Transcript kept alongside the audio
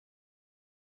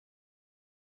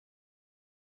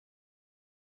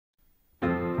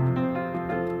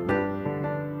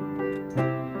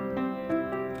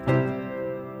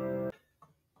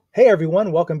Hey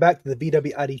everyone, welcome back to the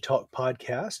VW.ID.Talk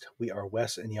podcast. We are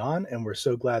Wes and Jan, and we're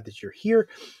so glad that you're here.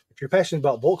 If you're passionate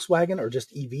about Volkswagen or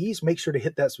just EVs, make sure to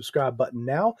hit that subscribe button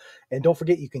now. And don't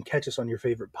forget, you can catch us on your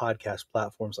favorite podcast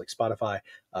platforms like Spotify,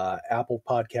 Apple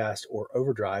Podcast, or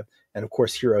Overdrive. And of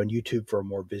course, here on YouTube for a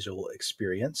more visual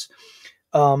experience.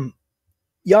 Jan,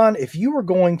 if you were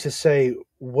going to say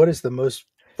what is the most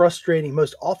frustrating,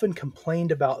 most often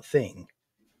complained about thing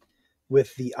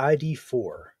with the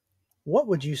ID.4, what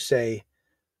would you say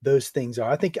those things are?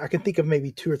 I think I can think of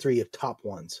maybe two or three of top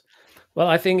ones. Well,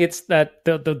 I think it's that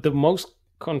the most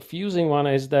confusing one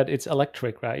is that it's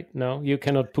electric, right? No, you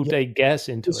cannot put a gas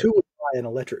into it. Who would buy an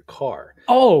electric car?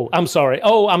 Oh, I'm sorry.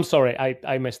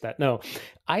 I missed that. No,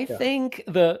 I think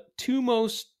the two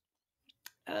most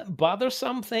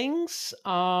bothersome things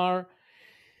are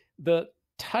the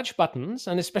touch buttons,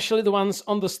 and especially the ones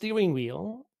on the steering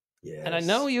wheel. Yes. And I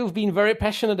know you've been very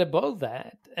passionate about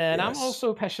that. And Yes. I'm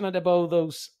also passionate about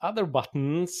those other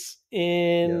buttons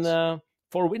in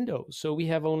for Windows. So we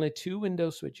have only two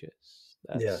window switches.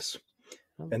 Yes.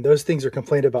 And those things are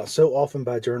complained about so often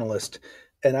by journalists.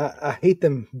 And I hate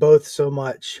them both so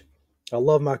much. I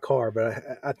love my car, but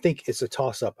I think it's a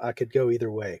toss-up. I could go either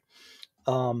way.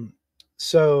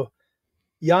 So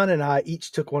Jan and I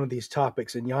each took one of these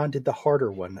topics, and Jan did the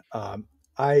harder one.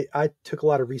 I took a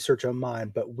lot of research on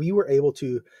mine, but we were able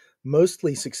to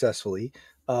mostly successfully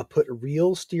put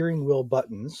real steering wheel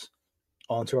buttons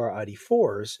onto our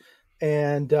ID.4's.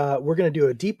 And we're going to do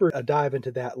a deeper dive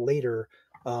into that later.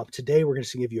 Today, we're going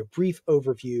to give you a brief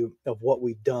overview of what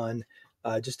we've done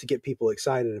just to get people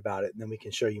excited about it, and then we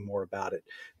can show you more about it.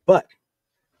 But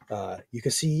you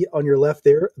can see on your left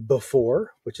there,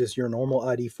 before, which is your normal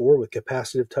ID.4 with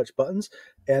capacitive touch buttons.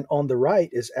 And on the right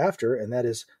is after, and that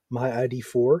is my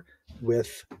ID.4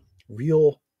 with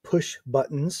real push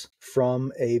buttons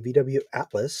from a VW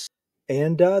Atlas.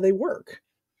 And they work.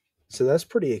 So that's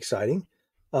pretty exciting.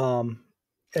 And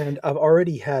I've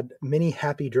already had many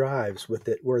happy drives with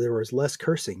it where there was less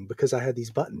cursing because I had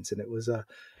these buttons, and it was a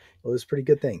pretty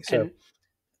good thing. So,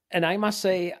 and I must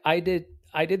say, I did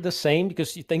the same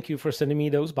because thank you for sending me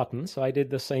those buttons. So I did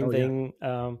the same thing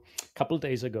a couple of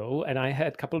days ago, and I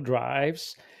had a couple of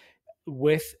drives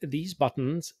with these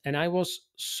buttons, and I was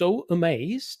so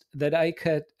amazed that I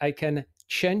can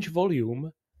change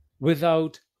volume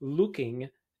without looking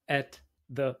at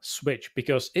the switch,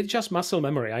 because it's just muscle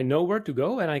memory. I know where to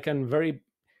go, and I can very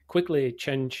quickly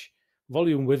change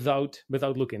volume without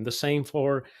looking. The same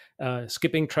for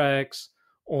skipping tracks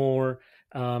or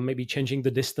maybe changing the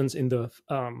distance in the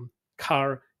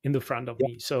car in the front of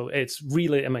me. So it's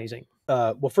really amazing.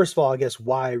 Well, first of all, I guess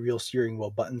why real steering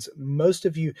wheel buttons? Most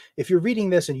of you, if you're reading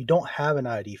this and you don't have an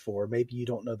ID.4, maybe you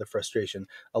don't know the frustration.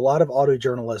 A lot of auto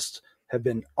journalists have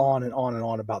been on and on and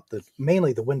on about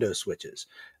mainly the window switches.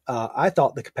 I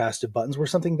thought the capacitive buttons were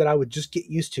something that I would just get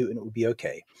used to and it would be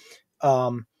okay.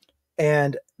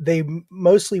 And they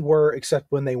mostly were, except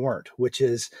when they weren't, which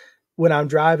is when I'm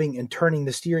driving and turning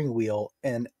the steering wheel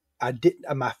and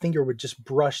my finger would just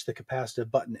brush the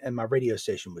capacitive button and my radio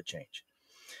station would change.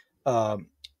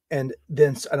 And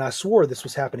I swore this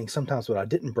was happening sometimes when I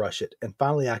didn't brush it. And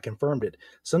finally I confirmed it.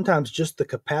 Sometimes just the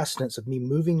capacitance of me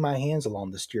moving my hands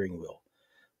along the steering wheel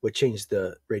would change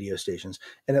the radio stations.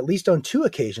 And at least on 2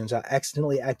 occasions, I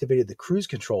accidentally activated the cruise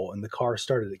control and the car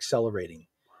started accelerating,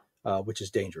 which is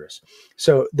dangerous.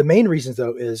 So the main reason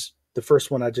though is the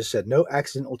first one I just said, no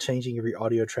accidental changing of your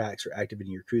audio tracks or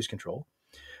activating your cruise control.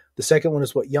 The second one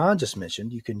is what Jan just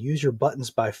mentioned. You can use your buttons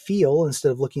by feel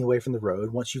instead of looking away from the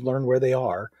road. Once you learn where they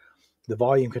are, the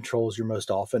volume controls your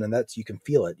most often, and you can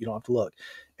feel it. You don't have to look.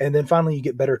 And then finally, you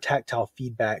get better tactile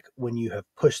feedback when you have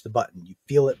pushed the button. You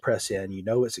feel it press in. You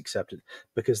know it's accepted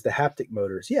because the haptic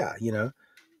motors, a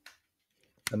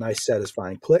nice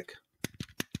satisfying click.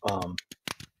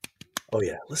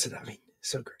 Listen,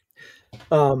 so great.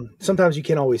 Sometimes you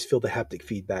can't always feel the haptic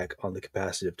feedback on the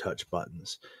capacitive touch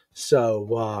buttons.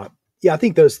 So, I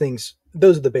think those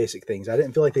are the basic things. I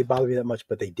didn't feel like they bothered me that much,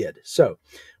 but they did. So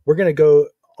we're going to go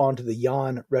on to the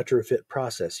Jan retrofit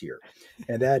process here.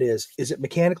 And that is it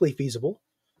mechanically feasible?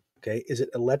 Okay. Is it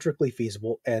electrically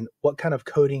feasible? And what kind of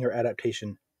coding or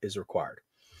adaptation is required?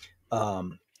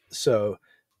 So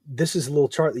this is a little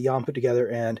chart that Jan put together.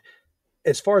 And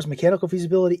as far as mechanical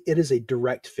feasibility, it is a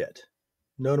direct fit.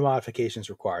 No modifications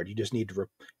required. You just need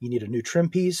you need a new trim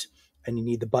piece and you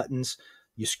need the buttons.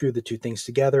 You screw the two things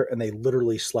together and they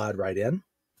literally slide right in.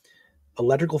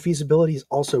 Electrical feasibility is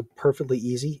also perfectly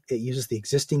easy. It uses the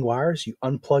existing wires. You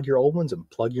unplug your old ones and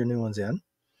plug your new ones in.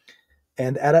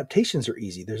 And adaptations are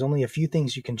easy. There's only a few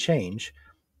things you can change.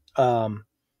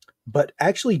 But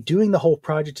actually doing the whole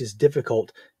project is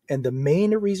difficult. And the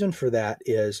main reason for that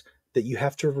is that you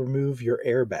have to remove your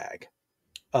airbag.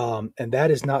 And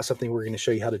that is not something we're going to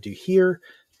show you how to do here.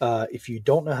 If you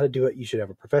don't know how to do it, you should have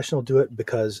a professional do it,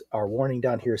 because our warning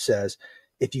down here says,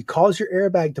 if you cause your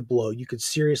airbag to blow, you could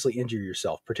seriously injure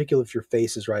yourself, particularly if your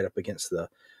face is right up against the,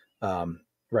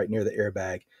 right near the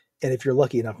airbag. And if you're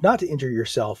lucky enough not to injure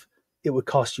yourself, it would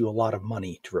cost you a lot of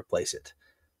money to replace it.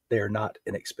 They are not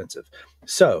inexpensive.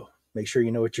 So make sure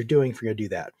you know what you're doing if you're going to do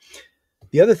that.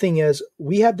 The other thing is,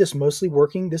 we have this mostly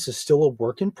working. This is still a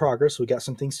work in progress. We got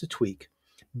some things to tweak,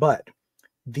 but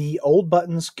the old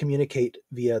buttons communicate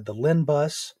via the LIN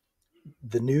bus.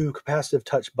 The new capacitive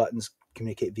touch buttons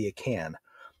communicate via CAN.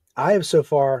 I have so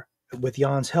far, with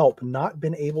Jan's help, not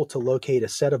been able to locate a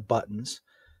set of buttons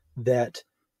that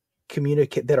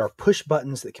communicate, that are push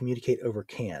buttons that communicate over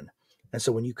CAN. And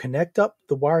so when you connect up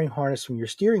the wiring harness from your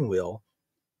steering wheel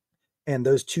and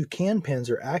those two CAN pins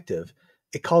are active,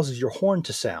 it causes your horn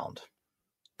to sound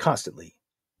constantly,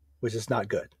 which is not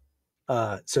good.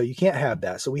 So you can't have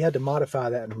that. So we had to modify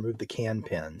that and remove the CAN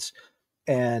pins.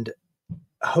 And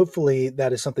hopefully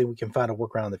that is something we can find a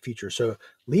workaround in the future. So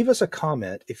leave us a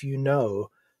comment if you know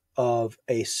of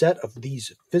a set of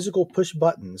these physical push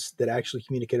buttons that actually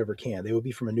communicate over CAN. They would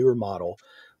be from a newer model.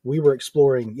 We were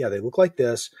exploring, they look like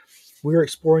this. We were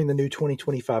exploring the new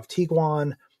 2025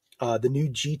 Tiguan. The new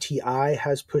GTI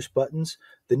has push buttons.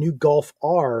 The new Golf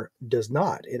R does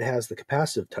not. It has the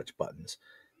capacitive touch buttons.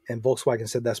 And Volkswagen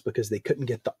said that's because they couldn't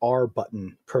get the R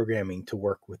button programming to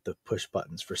work with the push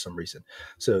buttons for some reason.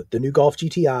 So the new Golf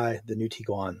GTI, the new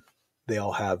Tiguan, they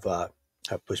all have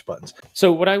push buttons.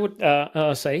 So what I would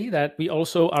say that we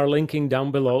also are linking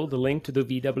down below the link to the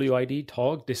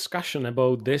VWID.Talk discussion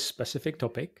about this specific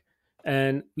topic.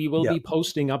 And we will be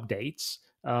posting updates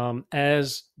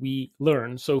as we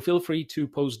learn. So feel free to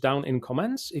post down in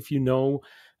comments if you know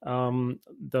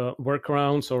the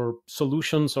workarounds or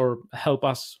solutions, or help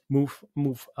us move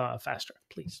faster,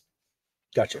 please.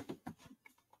 Gotcha.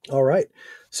 All right.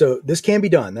 So this can be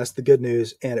done. That's the good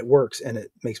news, and it works, and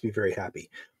it makes me very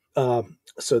happy.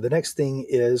 So the next thing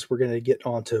is we're going to get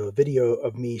onto a video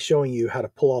of me showing you how to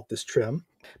pull off this trim.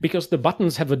 Because the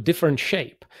buttons have a different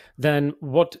shape than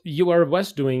what you are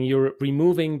doing. You're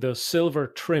removing the silver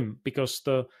trim, because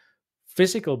the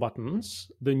physical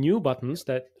buttons, the new buttons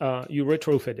that you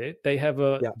retrofitted, they have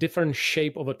a different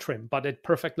shape of a trim, but it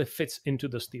perfectly fits into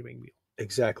the steering wheel.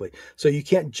 Exactly. So you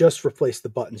can't just replace the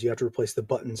buttons. You have to replace the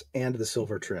buttons and the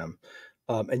silver trim.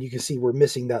 And you can see we're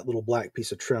missing that little black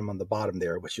piece of trim on the bottom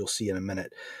there, which you'll see in a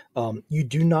minute. You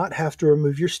do not have to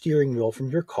remove your steering wheel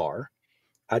from your car.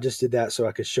 I just did that so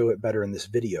I could show it better in this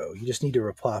video. You just need to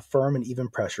apply firm and even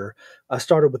pressure. I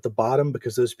started with the bottom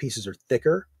because those pieces are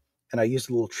thicker, and I used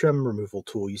a little trim removal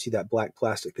tool. You see that black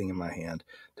plastic thing in my hand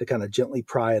to kind of gently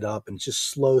pry it up, and just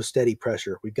slow, steady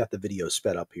pressure. We've got the video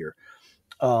sped up here.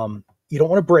 You don't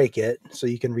want to break it, so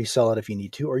you can resell it if you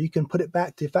need to, or you can put it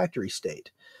back to factory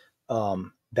state.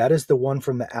 That is the one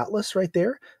from the Atlas right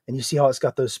there. And you see how it's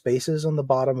got those spaces on the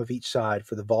bottom of each side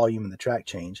for the volume and the track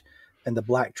change, and the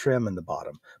black trim in the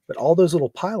bottom. But all those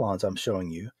little pylons I'm showing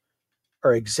you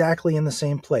are exactly in the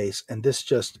same place. And this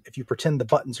just, if you pretend the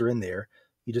buttons are in there,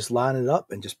 you just line it up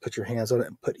and just put your hands on it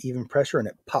and put even pressure, and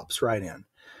it pops right in.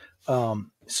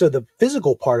 So the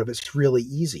physical part of it's really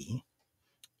easy.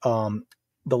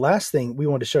 The last thing we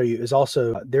want to show you is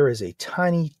also, there is a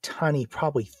tiny,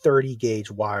 probably 30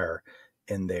 gauge wire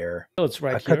in there. Oh, it's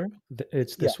right here.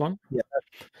 It's this one. Yeah.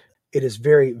 It is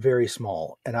very, very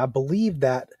small. And I believe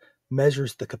that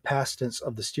measures the capacitance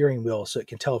of the steering wheel, so it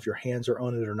can tell if your hands are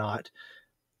on it or not.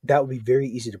 That would be very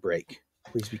easy to break.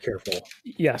 Please be careful.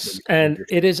 Yes, and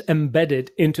it is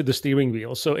embedded into the steering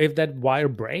wheel. So if that wire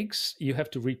breaks, you have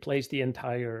to replace the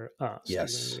entire steering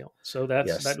wheel. So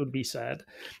that would be sad.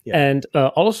 Yeah. And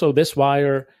also this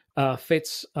wire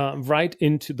fits right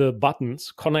into the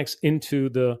buttons, connects into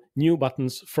the new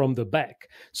buttons from the back.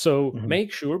 So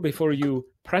make sure before you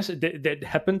press it. That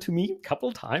happened to me a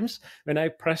couple times when I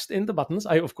pressed in the buttons.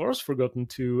 I, of course, forgotten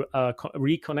to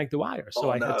reconnect the wire. So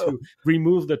I had to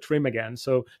remove the trim again.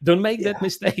 So don't make that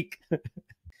mistake.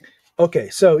 Okay.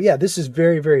 So yeah, this is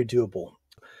very, very doable.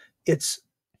 It's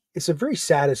a very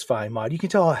satisfying mod. You can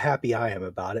tell how happy I am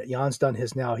about it. Jan's done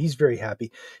his now. He's very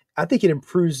happy. I think it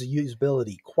improves the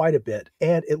usability quite a bit,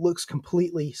 and it looks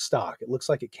completely stock. It looks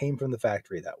like it came from the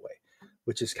factory that way,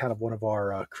 which is kind of one of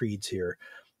our creeds here.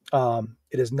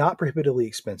 It is not prohibitively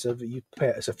expensive. You pay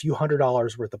it's a few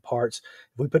 $100s worth of parts.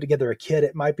 If we put together a kit,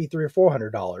 it might be $300 or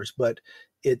 $400, but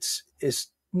it's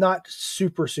not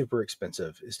super, super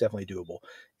expensive. It's definitely doable.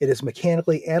 It is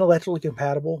mechanically and electrically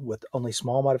compatible with only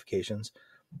small modifications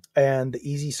and the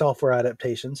easy software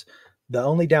adaptations. The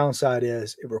only downside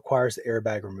is it requires the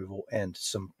airbag removal and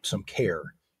some care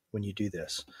when you do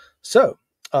this. So,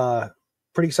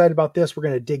 pretty excited about this. We're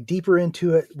going to dig deeper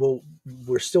into it.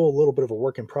 We're still a little bit of a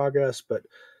work in progress, but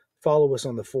follow us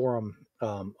on the forum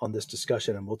on this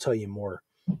discussion, and we'll tell you more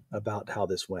about how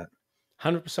this went.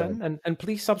 100%. And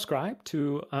please subscribe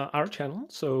to our channel,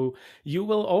 so you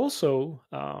will also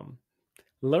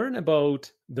learn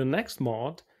about the next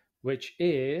mod, which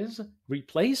is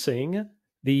replacing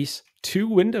these 2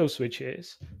 window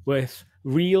switches with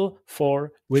real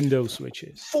 4 window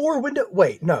switches. 4 window?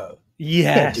 Wait, no. Yes.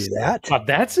 You can't do that. But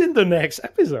that's in the next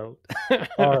episode.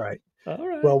 All right. All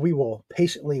right. Well, we will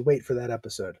patiently wait for that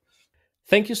episode.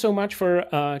 Thank you so much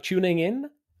for tuning in.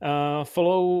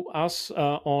 Follow us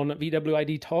on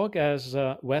VWIDTalk, as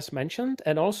Wes mentioned,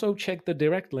 and also check the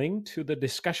direct link to the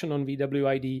discussion on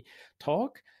VWIDTalk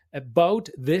about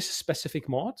this specific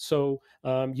mod. So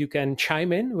you can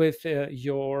chime in with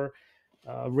your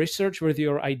research, with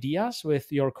your ideas,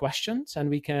 with your questions, and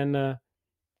we can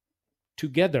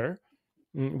together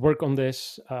work on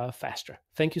this faster.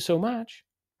 Thank you so much.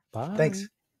 Bye. Thanks.